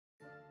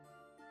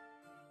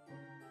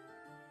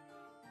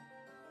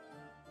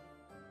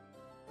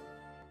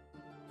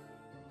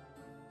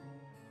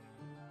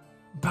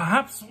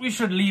Perhaps we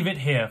should leave it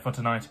here for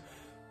tonight.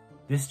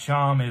 This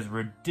charm is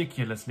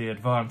ridiculously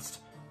advanced.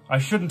 I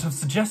shouldn't have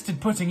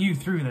suggested putting you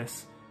through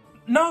this.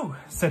 No,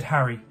 said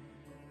Harry.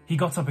 He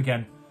got up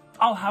again.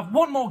 I'll have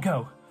one more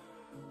go.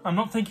 I'm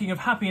not thinking of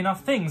happy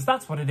enough things,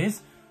 that's what it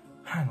is.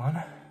 Hang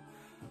on.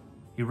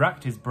 He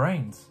racked his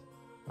brains.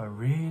 A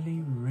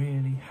really,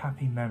 really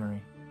happy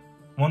memory.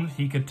 One that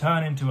he could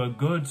turn into a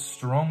good,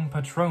 strong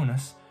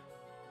Patronus.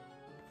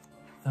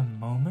 The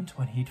moment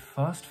when he'd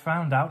first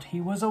found out he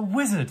was a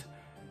wizard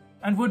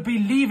and would be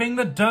leaving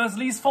the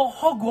Dursleys for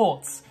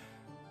Hogwarts.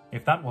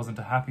 If that wasn't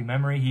a happy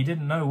memory, he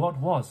didn't know what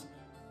was.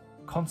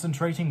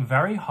 Concentrating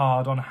very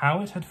hard on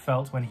how it had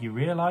felt when he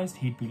realised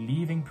he'd be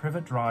leaving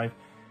Privet Drive,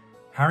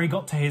 Harry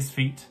got to his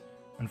feet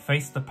and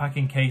faced the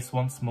packing case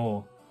once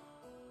more.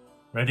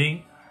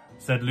 Ready?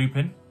 Said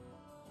Lupin,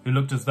 who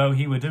looked as though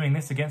he were doing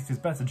this against his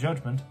better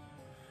judgment.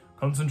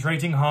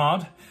 Concentrating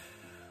hard.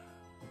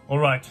 All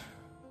right.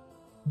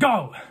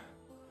 Go!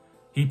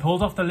 He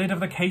pulled off the lid of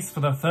the case for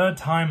the third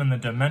time and the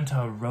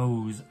Dementor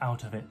rose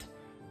out of it.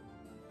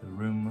 The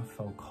room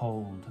felt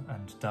cold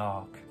and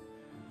dark.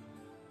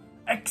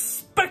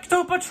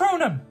 Expecto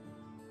Patronum!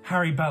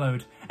 Harry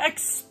bellowed.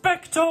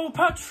 Expecto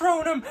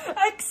Patronum!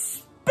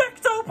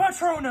 Expecto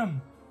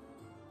Patronum!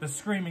 The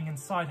screaming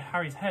inside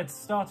Harry's head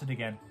started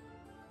again.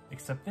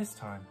 Except this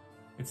time,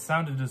 it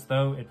sounded as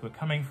though it were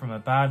coming from a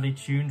badly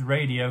tuned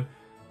radio,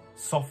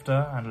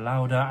 softer and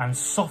louder and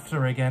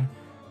softer again.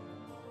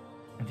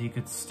 And he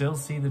could still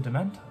see the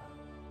Dementor.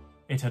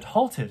 It had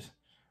halted,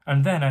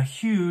 and then a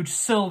huge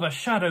silver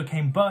shadow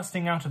came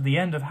bursting out of the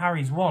end of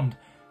Harry's wand,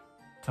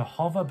 to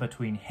hover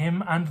between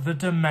him and the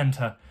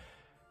Dementor.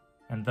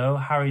 And though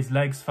Harry's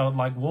legs felt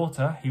like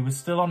water, he was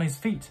still on his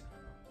feet,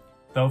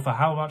 though for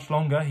how much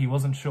longer he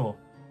wasn't sure.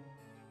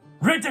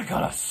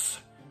 Ridiculous!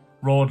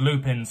 Roared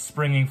Lupin,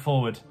 springing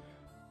forward.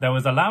 There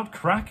was a loud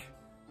crack,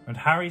 and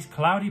Harry's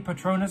cloudy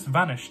Patronus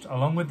vanished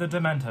along with the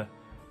Dementor.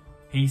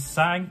 He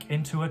sank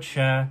into a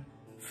chair,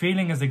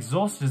 feeling as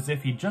exhausted as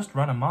if he'd just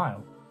run a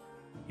mile.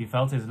 He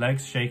felt his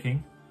legs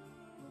shaking.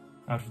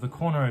 Out of the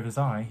corner of his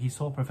eye, he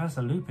saw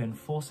Professor Lupin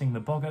forcing the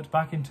boggart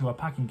back into a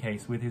packing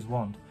case with his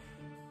wand.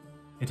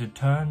 It had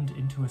turned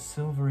into a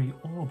silvery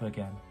orb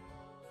again.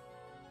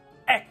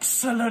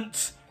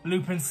 Excellent!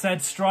 Lupin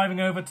said, striving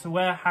over to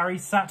where Harry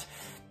sat.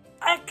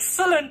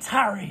 Excellent,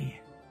 Harry!